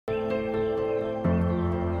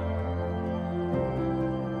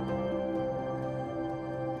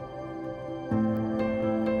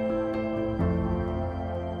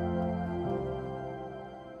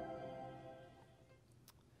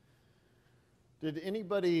Did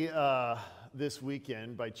anybody this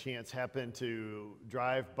weekend, by chance, happen to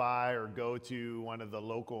drive by or go to one of the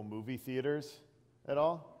local movie theaters at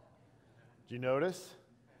all? Did you notice?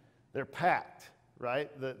 They're packed, right?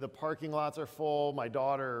 The parking lots are full. My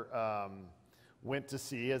daughter went to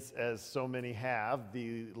see, as so many have,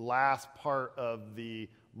 the last part of the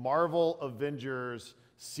Marvel Avengers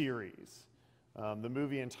series. The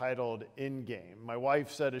movie entitled Endgame. My wife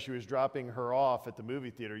said as she was dropping her off at the movie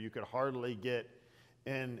theater, you could hardly get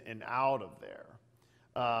in and out of there.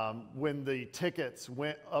 When the tickets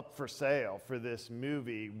went up for sale for this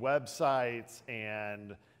movie, websites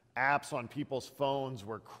and apps on people's phones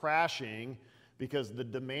were crashing because the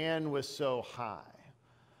demand was so high.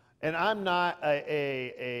 And I'm not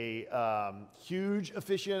a huge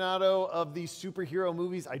aficionado of these superhero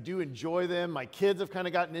movies. I do enjoy them. My kids have kind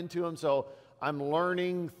of gotten into them, so I'm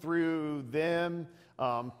learning through them.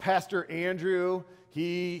 Pastor Andrew,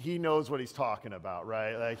 he knows what he's talking about,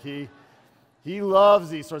 right? Like he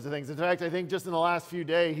loves these sorts of things. In fact, I think just in the last few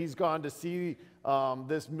days, he's gone to see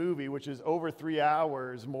this movie, which is over 3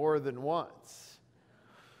 hours, more than once.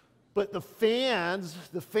 But the fans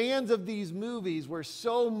of these movies were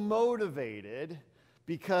so motivated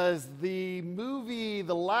because the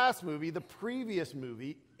last movie, the previous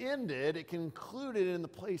movie, it concluded in the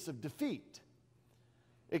place of defeat.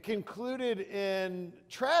 It concluded in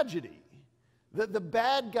tragedy. The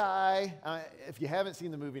bad guy, if you haven't seen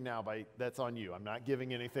the movie now, that's on you. I'm not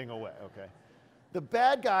giving anything away, okay? The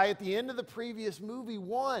bad guy at the end of the previous movie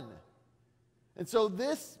won. And so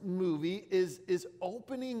this movie is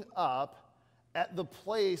opening up at the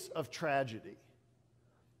place of tragedy,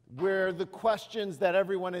 where the questions that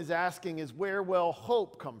everyone is asking is, where will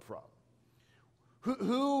hope come from?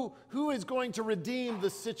 Who is going to redeem the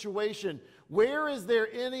situation? Where is there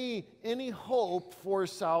any hope for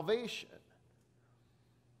salvation?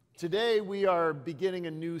 Today we are beginning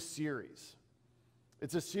a new series.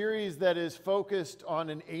 It's a series that is focused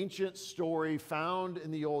on an ancient story found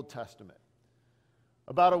in the Old Testament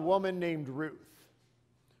about a woman named Ruth,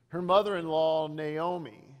 her mother-in-law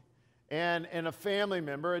Naomi, and a family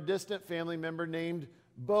member, a distant family member named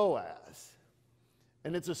Boaz.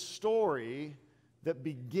 And it's a story that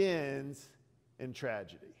begins in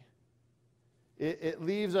tragedy. It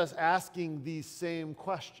leaves us asking these same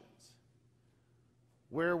questions.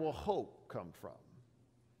 Where will hope come from?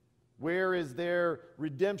 Where is there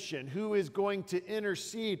redemption? Who is going to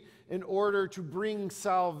intercede in order to bring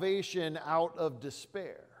salvation out of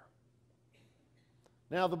despair?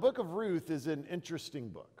 Now, the book of Ruth is an interesting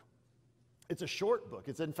book. It's a short book.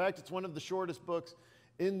 In fact, it's one of the shortest books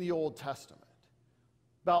in the Old Testament.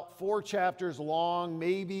 About 4 chapters long,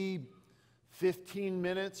 maybe 15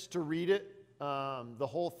 minutes to read it, the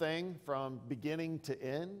whole thing from beginning to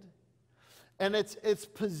end. And its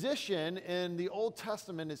position in the Old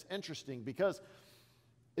Testament is interesting because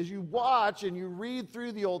as you watch and you read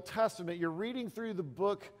through the Old Testament, you're reading through the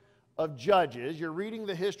book of Judges, you're reading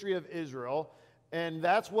the history of Israel, and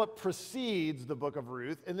that's what precedes the book of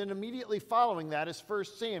Ruth. And then immediately following that is 1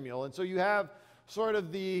 Samuel. And so you have sort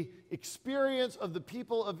of the experience of the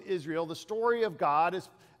people of Israel, the story of God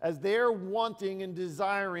as they're wanting and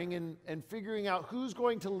desiring and figuring out who's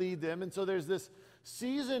going to lead them. And so there's this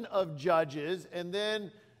season of Judges, and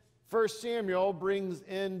then 1 Samuel brings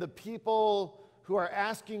in the people who are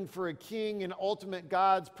asking for a king and ultimate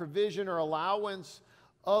God's provision or allowance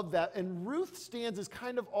of that. And Ruth stands as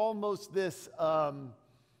kind of almost this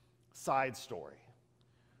side story,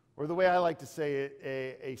 or the way I like to say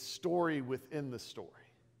it, a story within the story.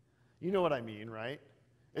 You know what I mean, right?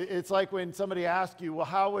 It's like when somebody asks you, well,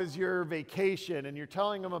 how was your vacation? And you're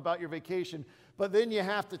telling them about your vacation, but then you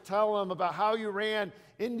have to tell them about how you ran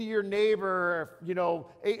into your neighbor,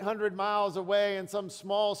 800 miles away in some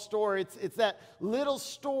small store. It's that little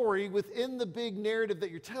story within the big narrative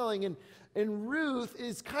that you're telling. And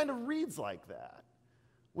Ruth kind of reads like that.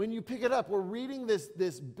 When you pick it up, we're reading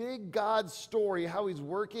this big God story, how he's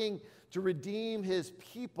working to redeem his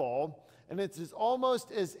people. And it's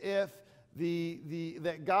almost as if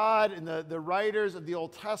that God and the writers of the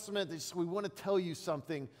Old Testament, we want to tell you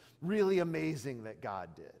something really amazing that God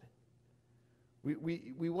did.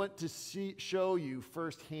 We want to show you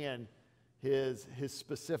firsthand his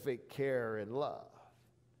specific care and love.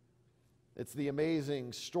 It's the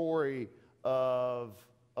amazing story of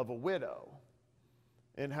a widow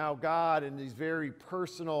and how God in these very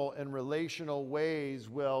personal and relational ways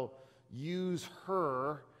will use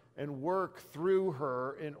her and work through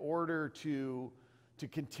her in order to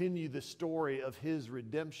continue the story of his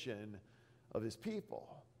redemption of his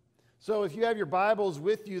people. So if you have your Bibles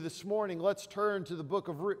with you this morning, let's turn to the book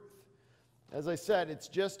of Ruth. As I said, it's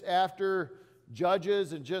just after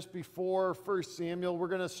Judges and just before 1 Samuel. We're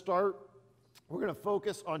going to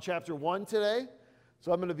focus on chapter 1 today.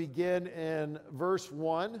 So I'm going to begin in verse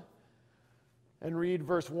 1 and read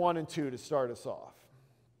verse 1 and 2 to start us off.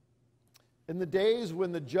 In the days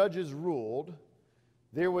when the judges ruled,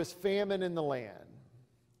 there was famine in the land.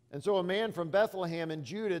 And so a man from Bethlehem in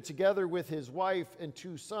Judah, together with his wife and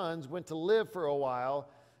 2 sons, went to live for a while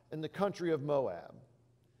in the country of Moab.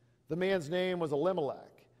 The man's name was Elimelech.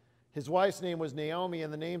 His wife's name was Naomi,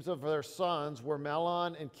 and the names of their sons were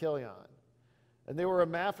Mahlon and Chilion. And they were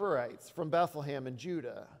Amatharites from Bethlehem in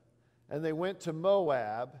Judah. And they went to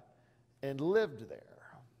Moab and lived there.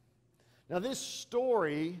 Now this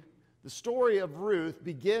story, the story of Ruth,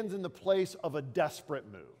 begins in the place of a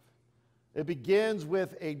desperate move. It begins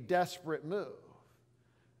with a desperate move.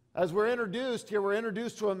 As we're introduced here, we're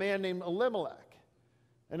introduced to a man named Elimelech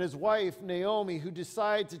and his wife Naomi, who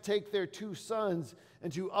decide to take their 2 sons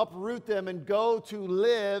and to uproot them and go to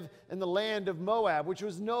live in the land of Moab, which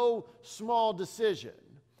was no small decision.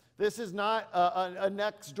 This is not a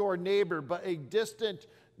next-door neighbor, but a distant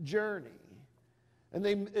journey. And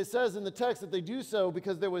it says in the text that they do so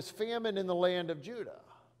because there was famine in the land of Judah.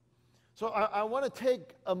 So I want to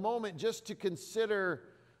take a moment just to consider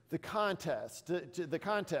the context,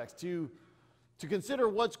 to consider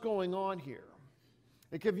what's going on here.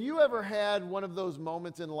 Like, have you ever had one of those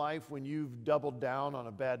moments in life when you've doubled down on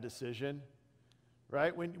a bad decision?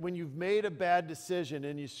 Right? When you've made a bad decision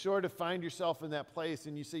and you sort of find yourself in that place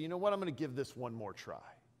and you say, you know what, I'm going to give this one more try.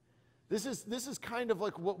 This is kind of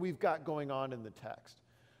like what we've got going on in the text.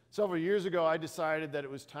 Several years ago, I decided that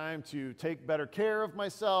it was time to take better care of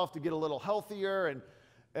myself, to get a little healthier,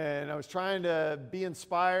 and I was trying to be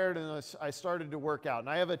inspired, and I started to work out. And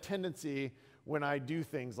I have a tendency when I do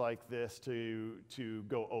things like this to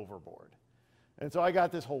go overboard. And so I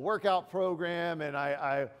got this whole workout program, and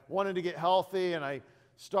I wanted to get healthy, and I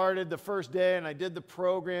started the first day, and I did the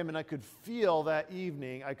program, and I could feel that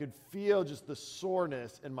evening, I could feel just the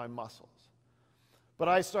soreness in my muscles. But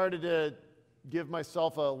I started to give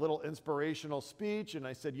myself a little inspirational speech, and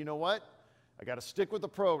I said, you know what? I got to stick with the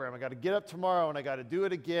program. I got to get up tomorrow, and I got to do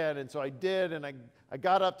it again. And so I did, and I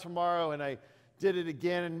got up tomorrow, and I did it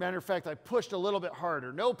again. And matter of fact, I pushed a little bit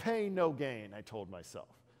harder. No pain, no gain, I told myself,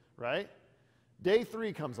 right? Day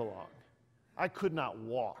 3 comes along. I could not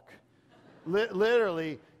walk.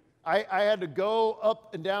 Literally, I had to go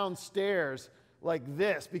up and down stairs like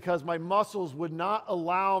this because my muscles would not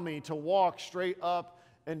allow me to walk straight up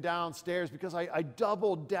and downstairs because I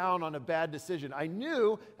doubled down on a bad decision. I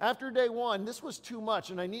knew after day 1 this was too much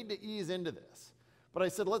and I need to ease into this. But I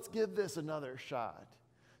said, let's give this another shot.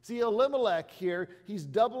 See, Elimelech here, he's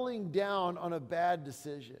doubling down on a bad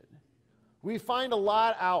decision. We find a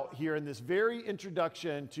lot out here in this very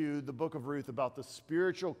introduction to the book of Ruth about the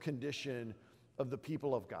spiritual condition of the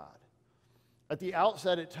people of God. At the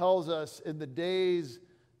outset, it tells us in the days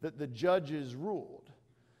that the judges ruled.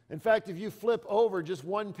 In fact, if you flip over just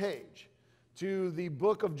one page to the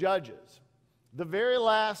book of Judges, the very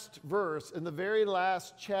last verse in the very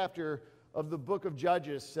last chapter of the book of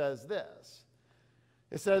Judges says this.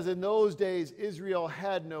 It says, in those days, Israel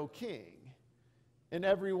had no king, and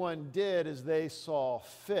everyone did as they saw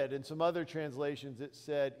fit. In some other translations, it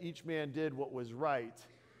said, each man did what was right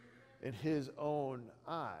in his own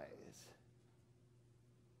eyes.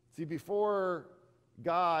 See, before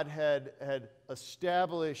God had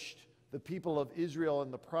established the people of Israel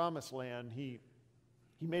in the promised land, he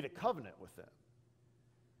made a covenant with them.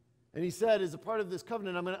 And he said, as a part of this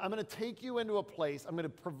covenant, I'm going to take you into a place, I'm going to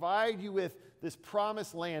provide you with this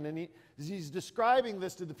promised land. And he's describing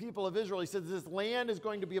this to the people of Israel. He says, this land is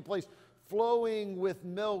going to be a place flowing with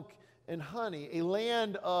milk and honey, a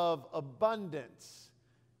land of abundance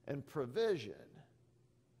and provision.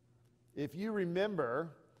 If you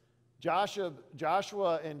remember,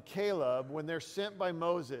 Joshua and Caleb, when they're sent by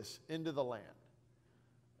Moses into the land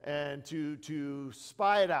and to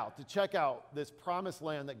spy it out, to check out this promised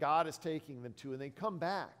land that God is taking them to, and they come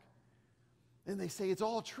back and they say it's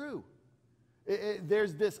all true.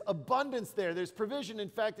 There's this abundance there. There's provision. In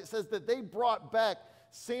fact, it says that they brought back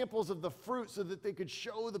samples of the fruit so that they could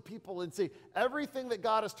show the people and say, everything that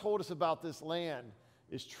God has told us about this land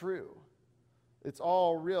is true. It's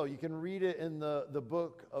all real. You can read it in the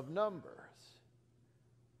book of Numbers.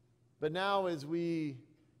 But now as we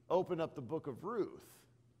open up the book of Ruth,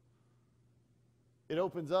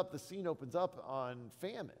 the scene opens up on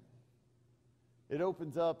famine. It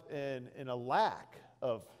opens up in a lack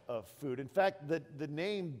of food. In fact, the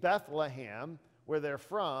name Bethlehem, where they're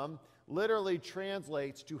from, literally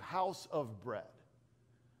translates to house of bread.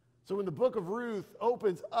 So when the book of Ruth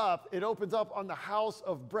opens up, it opens up on the house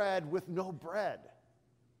of bread with no bread.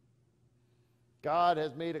 God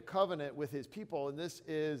has made a covenant with his people, and this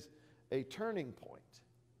is a turning point.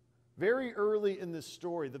 Very early in this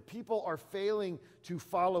story, the people are failing to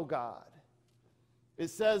follow God. It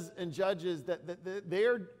says in Judges that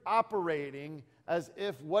they're operating as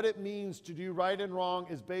if what it means to do right and wrong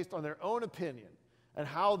is based on their own opinion and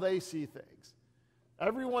how they see things.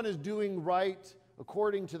 Everyone is doing right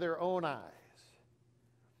according to their own eyes.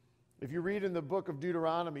 If you read in the book of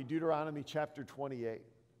Deuteronomy, Deuteronomy chapter 28,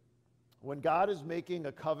 when God is making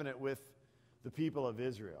a covenant with the people of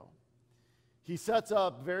Israel, he sets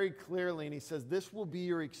up very clearly and he says, this will be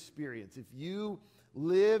your experience. If you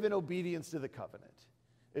live in obedience to the covenant,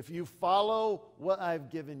 if you follow what I've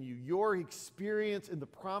given you, your experience in the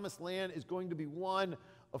promised land is going to be one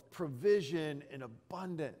of provision and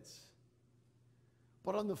abundance.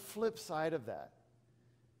 But on the flip side of that,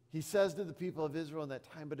 he says to the people of Israel in that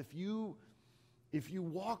time, but if you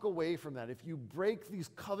walk away from that, if you break these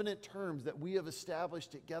covenant terms that we have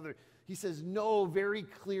established together, he says, know very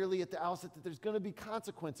clearly at the outset that there's going to be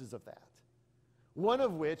consequences of that. One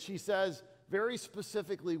of which, he says very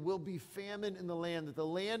specifically, will be famine in the land, that the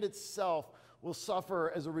land itself will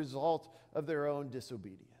suffer as a result of their own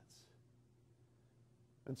disobedience.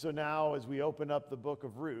 And so now, as we open up the book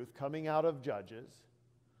of Ruth, coming out of Judges,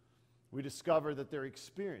 we discover that they're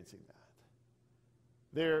experiencing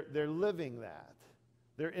that. They're living that.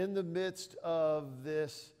 They're in the midst of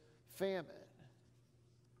this famine.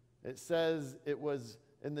 It says it was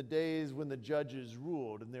in the days when the judges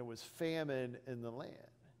ruled and there was famine in the land.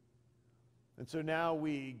 And so now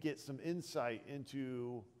we get some insight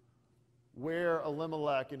into where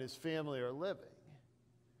Elimelech and his family are living.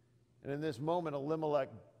 And in this moment, Elimelech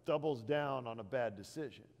doubles down on a bad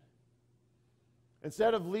decision.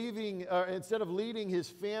 Instead of leading his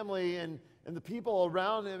family and the people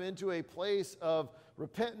around him into a place of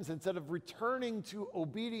repentance, instead of returning to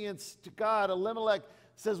obedience to God, Elimelech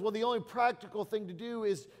says, well, the only practical thing to do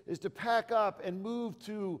is to pack up and move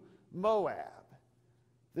to Moab,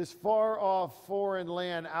 this far off foreign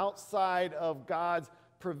land outside of God's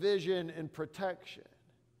provision and protection.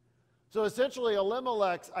 So essentially,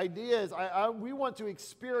 Elimelech's idea is we want to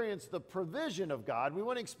experience the provision of God. We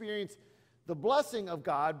want to experience the blessing of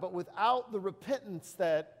God, but without the repentance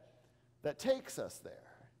that takes us there.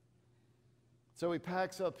 So he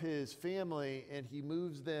packs up his family and he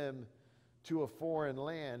moves them to a foreign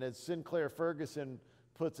land. As Sinclair Ferguson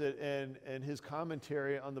puts it in his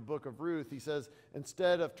commentary on the book of Ruth, he says,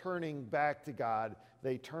 instead of turning back to God,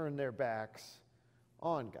 they turn their backs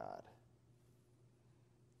on God.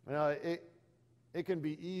 Now, it can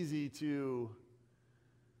be easy to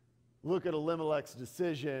look at Elimelech's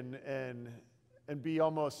decision and be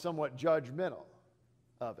almost somewhat judgmental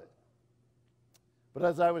of it. But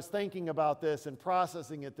as I was thinking about this and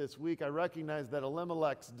processing it this week, I recognized that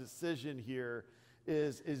Elimelech's decision here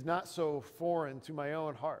is not so foreign to my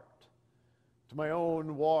own heart, to my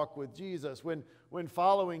own walk with Jesus. When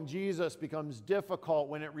following Jesus becomes difficult,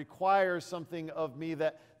 when it requires something of me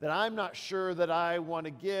that I'm not sure that I want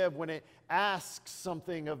to give, when it asks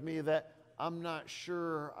something of me that I'm not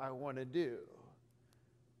sure I want to do,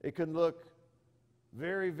 it can look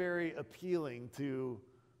very, very appealing to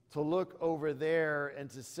look over there and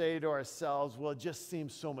to say to ourselves, well, it just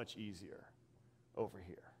seems so much easier over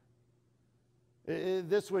here.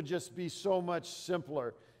 This would just be so much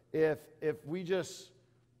simpler if we just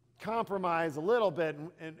compromise a little bit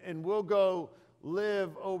and we'll go live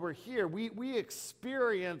over here. We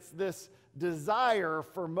experience this desire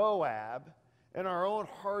for Moab in our own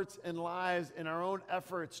hearts and lives, in our own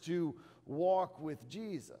efforts to walk with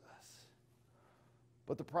Jesus.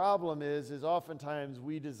 But the problem is oftentimes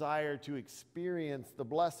we desire to experience the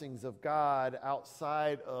blessings of God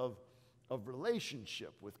outside of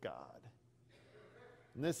relationship with God.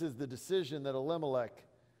 And this is the decision that Elimelech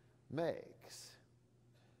makes.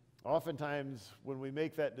 Oftentimes when we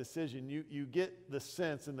make that decision, you get the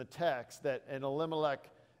sense in the text that in Elimelech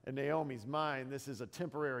and Naomi's mind, this is a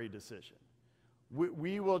temporary decision.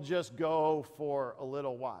 We will just go for a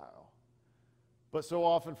little while. But so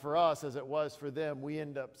often for us, as it was for them, we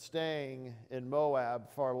end up staying in Moab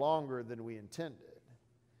far longer than we intended.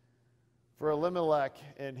 For Elimelech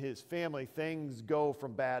and his family, things go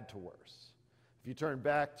from bad to worse. If you turn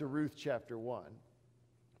back to Ruth chapter 1,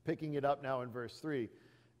 picking it up now in verse 3,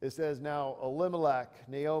 it says, now Elimelech,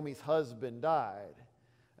 Naomi's husband, died,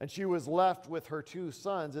 and she was left with her 2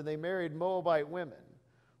 sons, and they married Moabite women,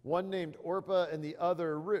 one named Orpah and the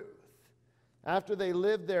other Ruth. After they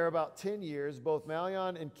lived there about 10 years, both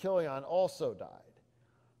Malion and Chilion also died.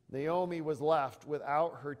 Naomi was left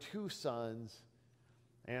without her 2 sons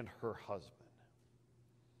and her husband.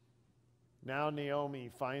 Now Naomi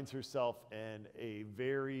finds herself in a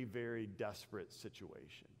very, very desperate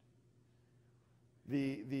situation.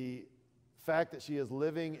 The fact that she is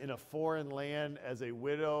living in a foreign land as a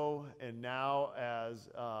widow and now as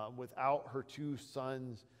without her 2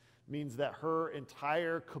 sons means that her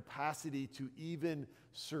entire capacity to even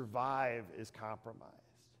survive is compromised.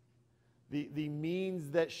 The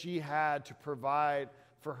means that she had to provide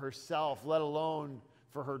for herself, let alone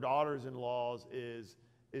for her daughters-in-laws, is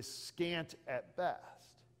scant at best.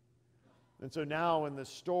 And so now in the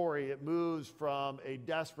story, it moves from a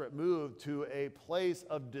desperate move to a place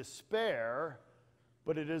of despair,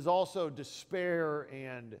 but it is also despair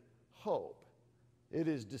and hope. It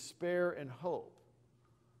is despair and hope.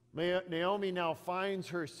 Naomi now finds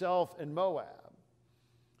herself in Moab.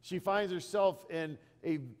 She finds herself in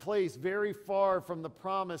a place very far from the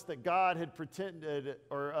promise that God had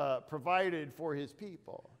provided for his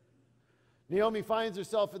people. Naomi finds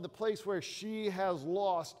herself in the place where she has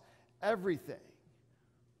lost everything,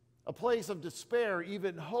 a place of despair,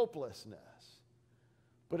 even hopelessness.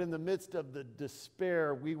 But in the midst of the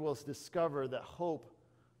despair, we will discover that hope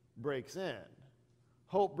breaks in.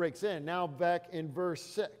 Hope breaks in. Now back in verse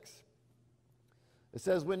 6. It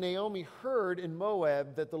says, when Naomi heard in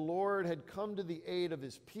Moab that the Lord had come to the aid of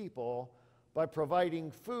his people by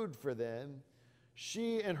providing food for them,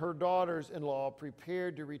 she and her daughters-in-law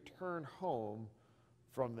prepared to return home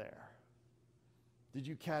from there. Did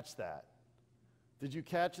you catch that? Did you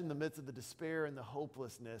catch in the midst of the despair and the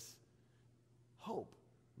hopelessness, hope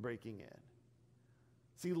breaking in?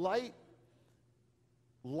 See, light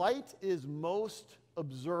is most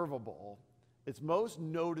observable. It's most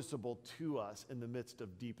noticeable to us in the midst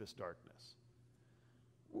of deepest darkness.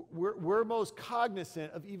 We're most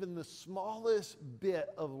cognizant of even the smallest bit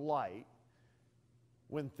of light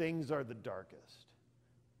when things are the darkest.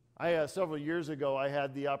 Several years ago, I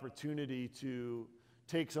had the opportunity to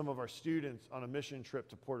take some of our students on a mission trip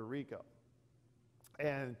to Puerto Rico.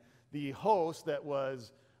 And the host that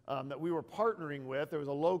we were partnering with, there was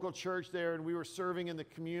a local church there, and we were serving in the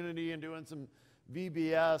community and doing some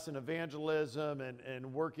VBS and evangelism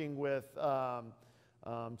and working with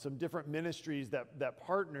some different ministries that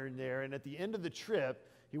partnered there. And at the end of the trip,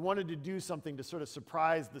 he wanted to do something to sort of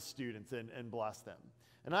surprise the students and bless them.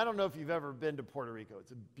 And I don't know if you've ever been to Puerto Rico.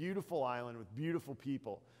 It's a beautiful island with beautiful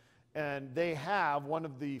people. And they have one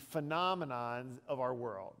of the phenomenons of our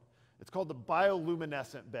world. It's called the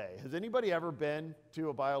bioluminescent bay. Has anybody ever been to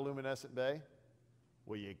a bioluminescent bay?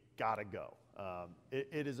 Well, you gotta go.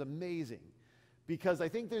 It is amazing. Because I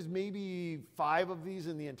think there's maybe 5 of these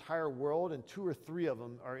in the entire world, and 2 or 3 of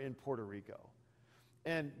them are in Puerto Rico.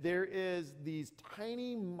 And there is these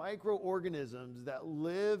tiny microorganisms that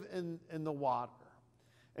live in the water.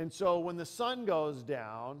 And so when the sun goes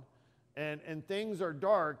down and things are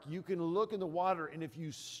dark, you can look in the water, and if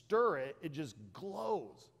you stir it, it just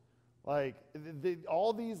glows. Like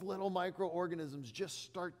all these little microorganisms just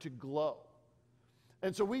start to glow.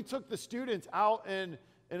 And so we took the students out in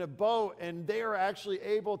a boat, and they are actually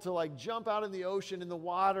able to like jump out in the ocean in the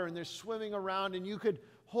water, and they're swimming around, and you could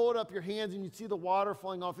hold up your hands and you'd see the water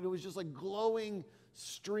falling off, and it was just like glowing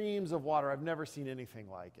streams of water. I've never seen anything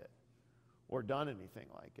like it or done anything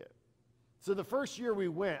like it. So the first year we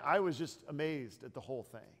went, I was just amazed at the whole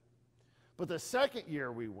thing. But the second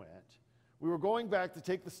year we went, we were going back to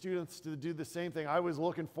take the students to do the same thing. I was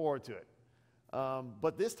looking forward to it.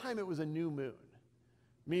 But this time it was a new moon,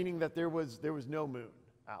 meaning that there was no moon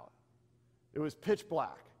out. It was pitch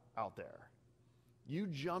black out there. You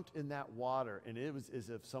jumped in that water, and it was as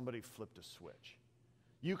if somebody flipped a switch.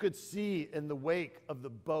 You could see in the wake of the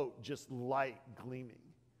boat just light gleaming,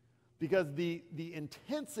 because the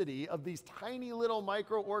intensity of these tiny little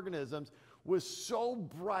microorganisms was so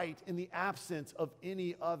bright in the absence of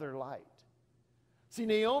any other light. See,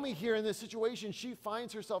 Naomi here in this situation, she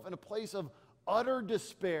finds herself in a place of utter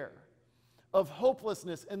despair, of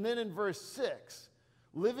hopelessness. And then in verse 6,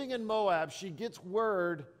 living in Moab, she gets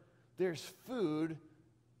word there's food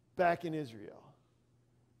back in Israel.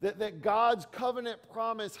 That God's covenant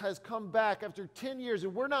promise has come back after 10 years.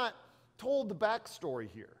 And we're not told the backstory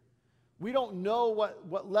here. We don't know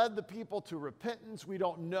what led the people to repentance. We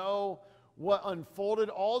don't know what unfolded.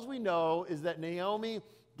 All we know is that Naomi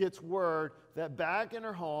gets word that back in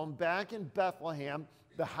her home, back in Bethlehem,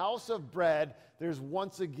 the house of bread, there's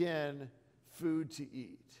once again food to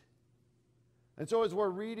eat. And so as we're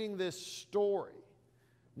reading this story,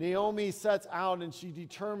 Naomi sets out and she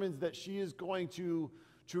determines that she is going to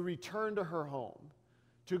return to her home,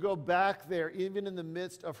 to go back there even in the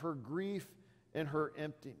midst of her grief and her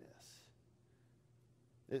emptiness.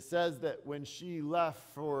 It says that when she left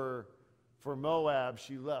for Moab,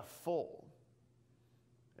 she left full.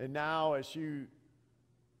 And now as she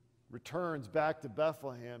returns back to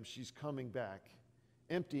Bethlehem, she's coming back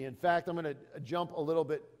empty. In fact, I'm going to jump a little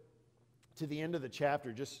bit to the end of the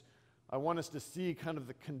chapter. I want us to see kind of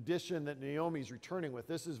the condition that Naomi's returning with.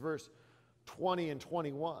 This is verse 20 and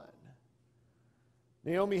 21.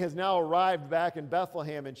 Naomi has now arrived back in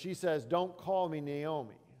Bethlehem, and she says, "Don't call me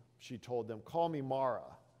Naomi," she told them. "Call me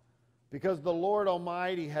Mara, because the Lord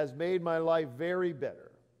Almighty has made my life very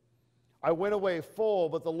bitter. I went away full,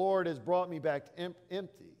 but the Lord has brought me back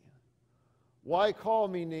empty. Why call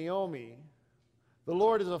me Naomi? The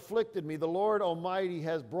Lord has afflicted me. The Lord Almighty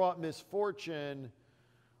has brought misfortune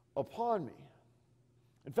upon me."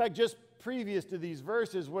 In fact, just previous to these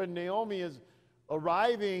verses, when Naomi is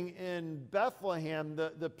arriving in Bethlehem,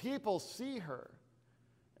 the people see her.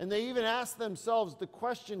 And they even ask themselves the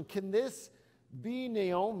question, can this be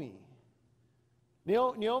Naomi?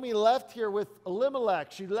 Naomi left here with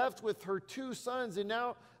Elimelech. She left with her 2 sons. And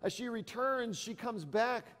now as she returns, she comes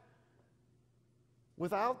back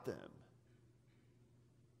without them.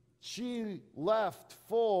 She left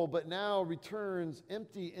full, but now returns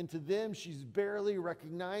empty, and to them she's barely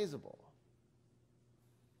recognizable.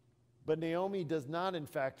 But Naomi does not, in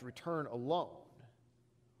fact, return alone.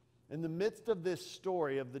 In the midst of this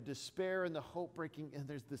story of the despair and the hope-breaking, and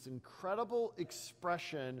there's this incredible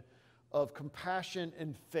expression of compassion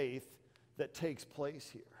and faith that takes place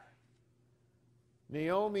here.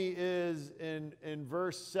 Naomi is in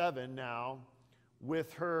verse 7 now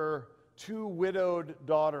with her 2 widowed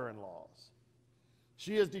daughter-in-laws.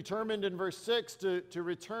 She is determined in verse 6 to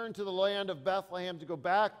return to the land of Bethlehem, to go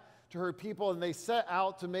back to her people, and they set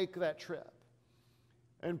out to make that trip.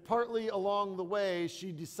 And partly along the way,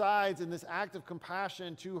 she decides in this act of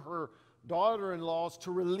compassion to her daughter-in-laws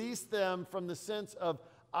to release them from the sense of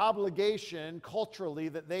obligation culturally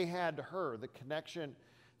that they had to her, the connection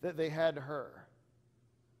that they had to her.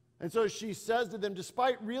 And so she says to them,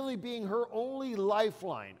 despite really being her only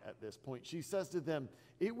lifeline at this point, she says to them,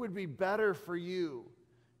 "It would be better for you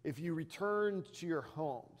if you returned to your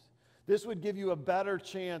homes. This would give you a better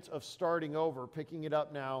chance of starting over," picking it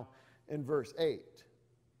up now in verse 8.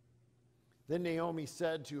 Then Naomi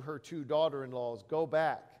said to her 2 daughter-in-laws, "Go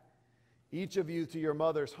back, each of you to your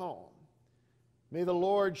mother's home. May the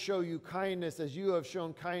Lord show you kindness as you have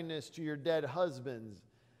shown kindness to your dead husbands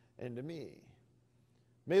and to me.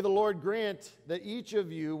 May the Lord grant that each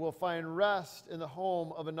of you will find rest in the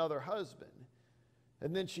home of another husband."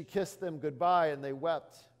 And then she kissed them goodbye, and they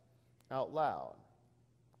wept out loud.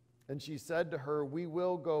 And she said to her, we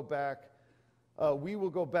will go back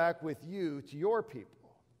with you to your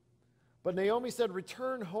people." But Naomi said,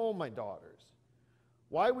 "Return home, my daughters.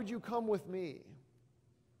 Why would you come with me?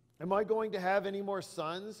 Am I going to have any more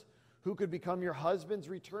sons who could become your husbands?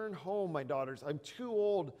 Return home, my daughters. I'm too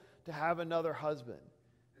old to have another husband.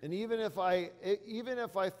 And even if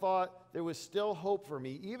I thought there was still hope for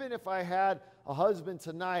me, even if I had a husband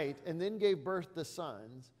tonight and then gave birth to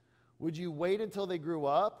sons, would you wait until they grew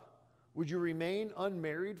up? Would you remain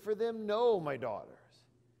unmarried for them? No, my daughters.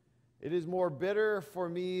 It is more bitter for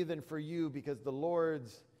me than for you, because the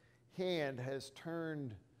Lord's hand has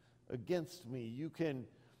turned against me." You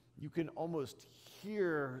can almost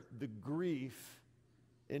hear the grief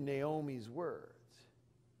in Naomi's words.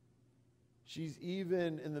 She's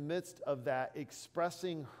even in the midst of that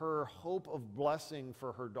expressing her hope of blessing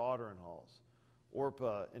for her daughter-in-laws,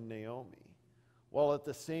 Orpah and Naomi, while at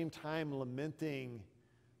the same time lamenting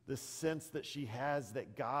the sense that she has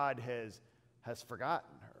that God has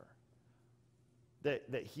forgotten her,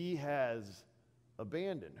 that he has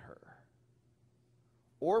abandoned her.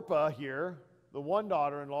 Orpah here, the one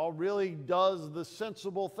daughter-in-law, really does the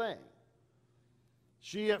sensible thing.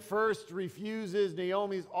 She at first refuses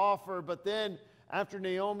Naomi's offer, but then after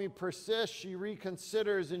Naomi persists, she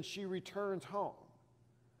reconsiders and she returns home.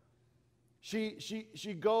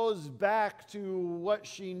 She goes back to what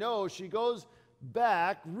she knows. She goes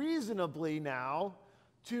back reasonably now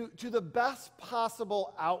to the best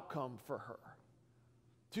possible outcome for her,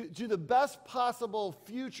 to the best possible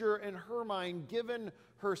future in her mind given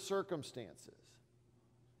her circumstances.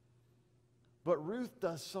 But Ruth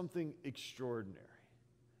does something extraordinary.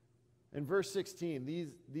 In verse 16,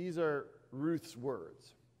 these are Ruth's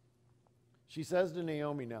words. She says to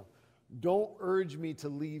Naomi now, "Don't urge me to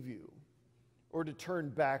leave you or to turn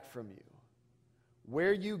back from you.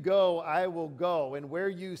 Where you go, I will go, and where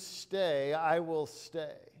you stay, I will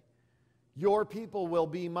stay. Your people will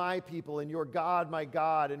be my people, and your God my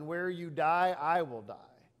God, and where you die, I will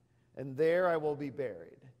die, and there I will be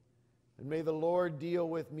buried." And may the Lord deal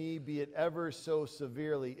with me, be it ever so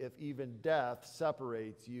severely, if even death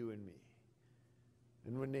separates you and me.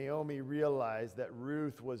 And when Naomi realized that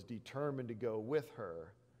Ruth was determined to go with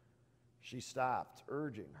her, she stopped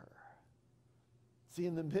urging her. See,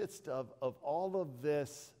 in the midst of all of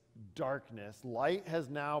this darkness, light has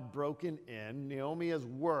now broken in. Naomi has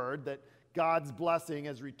word that God's blessing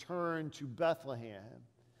has returned to Bethlehem.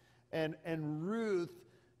 And Ruth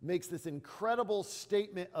makes this incredible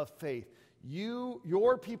statement of faith.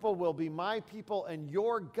 Your people will be my people, and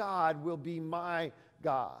your God will be my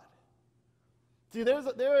God. See,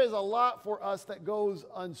 there is a lot for us that goes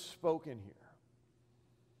unspoken here.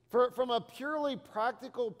 From a purely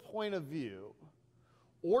practical point of view,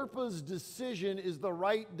 Orpah's decision is the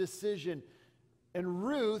right decision, and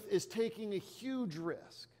Ruth is taking a huge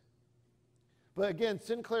risk. But again,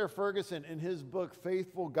 Sinclair Ferguson, in his book,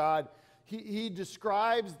 Faithful God, he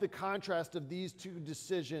describes the contrast of these two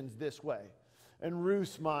decisions this way. In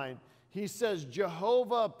Ruth's mind, he says,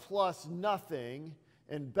 Jehovah plus nothing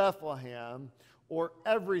in Bethlehem, or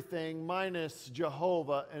everything minus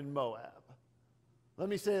Jehovah in Moab. Let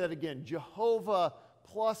me say that again. Jehovah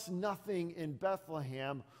plus nothing in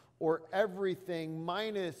Bethlehem, or everything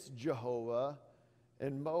minus Jehovah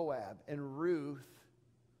in Moab. And Ruth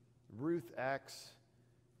acts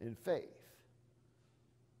in faith.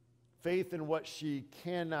 Faith in what she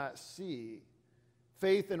cannot see.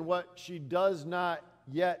 Faith in what she does not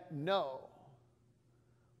yet know.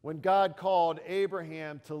 When God called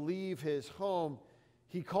Abraham to leave his home,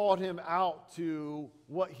 he called him out to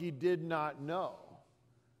what he did not know.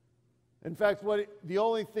 In fact, the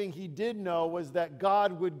only thing he did know was that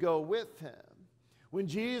God would go with him. When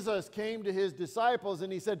Jesus came to his disciples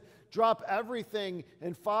and he said, drop everything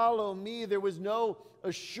and follow me, there was no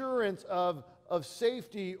assurance of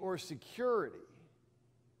safety or security,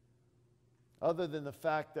 other than the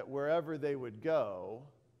fact that wherever they would go,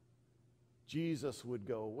 Jesus would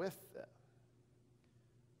go with them.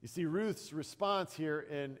 You see, Ruth's response here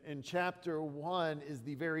in chapter 1 is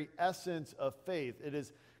the very essence of faith. It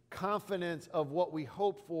is confidence of what we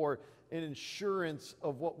hope for and assurance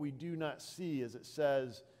of what we do not see, as it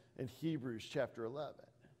says in Hebrews chapter 11.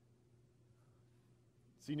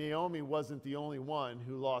 See, Naomi wasn't the only one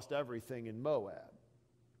who lost everything in Moab.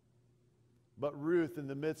 But Ruth, in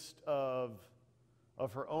the midst of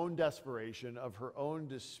her own desperation, of her own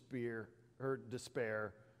despair,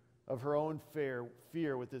 of her own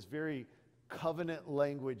fear, with this very covenant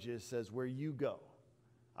language, it says, where you go,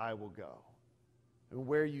 I will go. And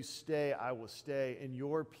where you stay, I will stay. And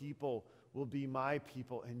your people will be my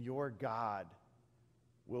people, and your God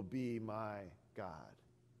will be my God.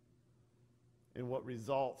 And what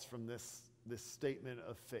results from this statement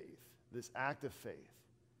of faith, this act of faith,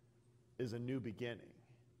 is a new beginning.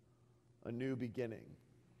 A new beginning.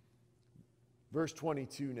 Verse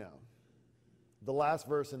 22 now. The last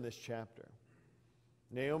verse in this chapter.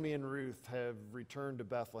 Naomi and Ruth have returned to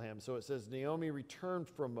Bethlehem. So it says, Naomi returned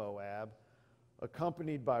from Moab,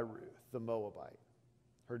 accompanied by Ruth, the Moabite,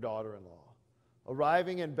 her daughter-in-law,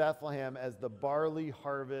 arriving in Bethlehem as the barley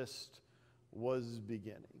harvest was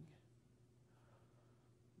beginning.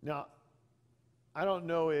 Now, I don't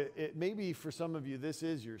know, it maybe for some of you this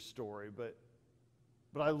is your story, but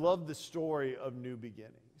I love the story of new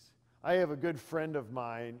beginnings. I have a good friend of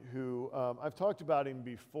mine who, I've talked about him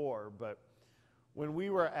before, but when we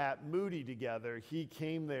were at Moody together, he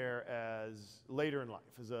came there as later in life,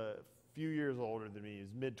 as a few years older than me,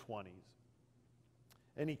 his mid-20s.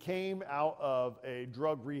 And he came out of a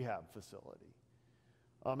drug rehab facility.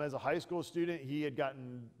 As a high school student, he had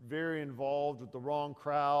gotten very involved with the wrong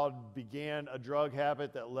crowd, began a drug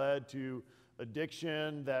habit that led to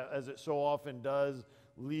addiction that, as it so often does,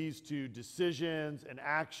 leads to decisions and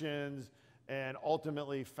actions, and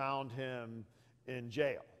ultimately found him in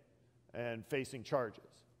jail and facing charges.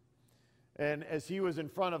 And as he was in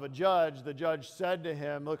front of a judge, the judge said to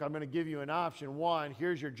him, look, I'm going to give you an option. One,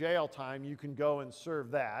 here's your jail time. You can go and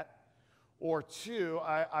serve that. Or two,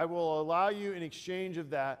 I will allow you in exchange of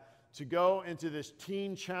that to go into this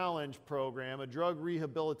Teen Challenge program, a drug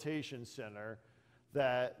rehabilitation center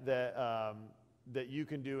that you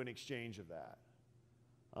can do in exchange of that.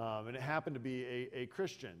 And it happened to be a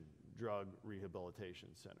Christian drug rehabilitation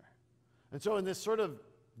center. And so in this sort of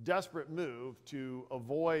desperate move to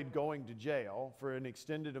avoid going to jail for an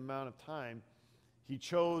extended amount of time, he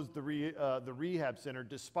chose the rehab center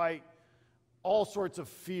despite all sorts of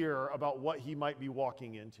fear about what he might be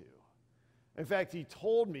walking into. In fact, he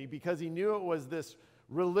told me, because he knew it was this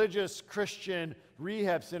religious Christian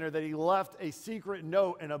rehab center, that he left a secret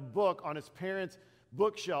note and a book on his parents'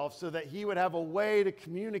 bookshelf so that he would have a way to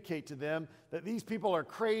communicate to them that these people are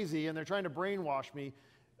crazy and they're trying to brainwash me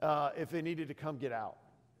if they needed to come get out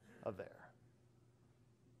of there.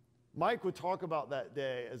 Mike would talk about that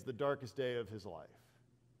day as the darkest day of his life.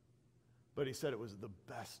 But he said it was the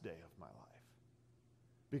best day of my life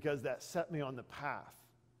because that set me on the path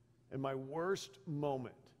in my worst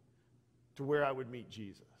moment to where I would meet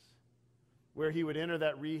Jesus, where he would enter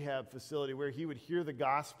that rehab facility, where he would hear the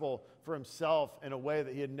gospel for himself in a way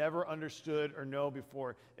that he had never understood or known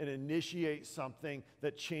before and initiate something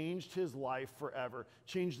that changed his life forever,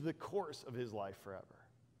 changed the course of his life forever.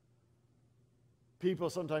 People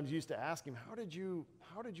sometimes used to ask him, how did you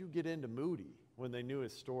get into Moody when they knew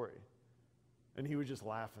his story? And he would just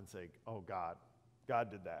laugh and say, oh, God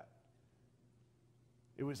did that.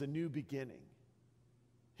 It was a new beginning.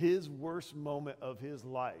 His worst moment of his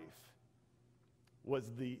life was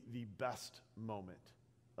the best moment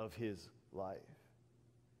of his life.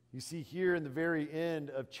 You see, here in the very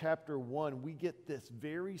end of chapter 1, we get this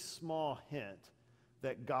very small hint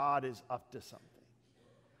that God is up to something.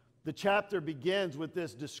 The chapter begins with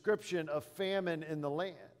this description of famine in the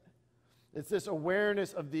land. It's this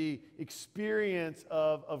awareness of the experience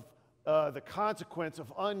of the consequence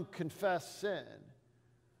of unconfessed sin.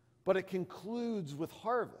 But it concludes with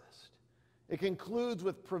harvest. It concludes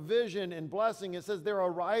with provision and blessing. It says they're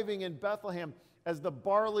arriving in Bethlehem as the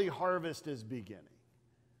barley harvest is beginning.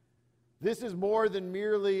 This is more than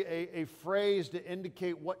merely a phrase to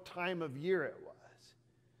indicate what time of year it was.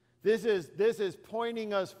 This is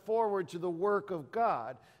pointing us forward to the work of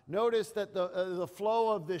God. Notice that the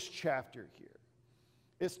flow of this chapter here,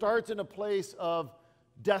 it starts in a place of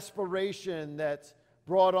desperation that's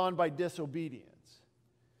brought on by disobedience.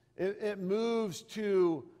 It moves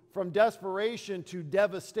from desperation to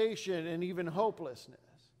devastation and even hopelessness.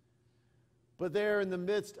 But there in the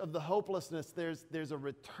midst of the hopelessness, there's a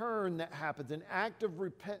return that happens, an act of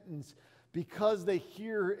repentance because they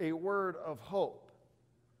hear a word of hope.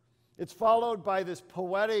 It's followed by this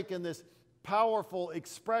poetic and this powerful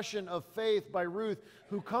expression of faith by Ruth,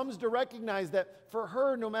 who comes to recognize that for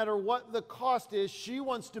her, no matter what the cost is, she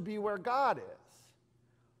wants to be where God is.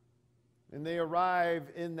 And they arrive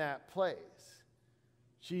in that place.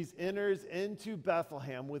 She enters into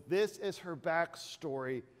Bethlehem with this as her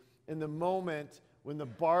backstory in the moment when the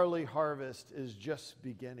barley harvest is just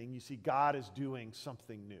beginning. You see, God is doing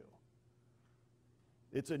something new.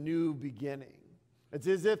 It's a new beginning. It's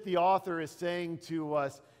as if the author is saying to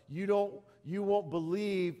us, you won't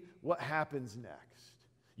believe what happens next.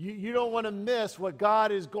 You don't want to miss what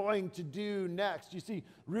God is going to do next. You see,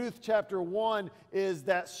 Ruth chapter 1 is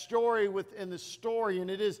that story within the story, and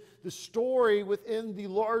it is the story within the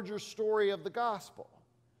larger story of the gospel.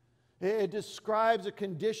 It describes a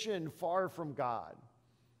condition far from God,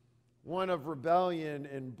 one of rebellion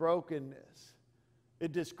and brokenness.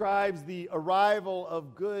 It describes the arrival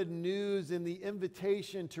of good news and the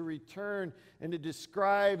invitation to return. And it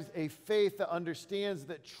describes a faith that understands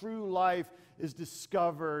that true life is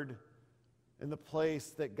discovered in the place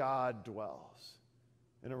that God dwells,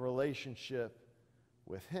 in a relationship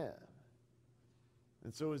with Him.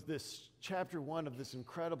 And so as this chapter 1 of this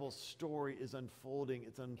incredible story is unfolding,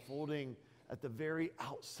 it's unfolding at the very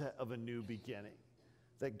outset of a new beginning,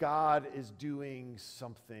 that God is doing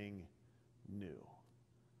something new,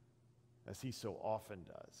 as He so often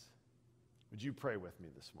does. Would you pray with me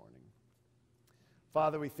this morning?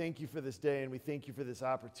 Father, we thank You for this day, and we thank You for this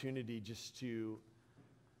opportunity just to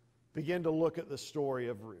begin to look at the story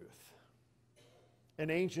of Ruth. An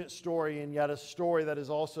ancient story, and yet a story that is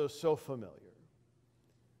also so familiar.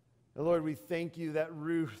 And Lord, we thank You that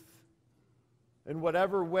Ruth, in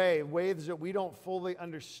whatever ways that we don't fully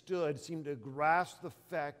understood, seemed to grasp the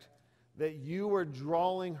fact that You were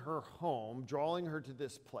drawing her home, drawing her to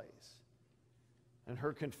this place. And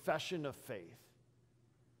her confession of faith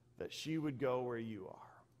that she would go where You are.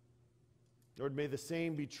 Lord, may the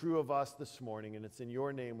same be true of us this morning, and it's in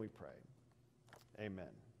Your name we pray. Amen.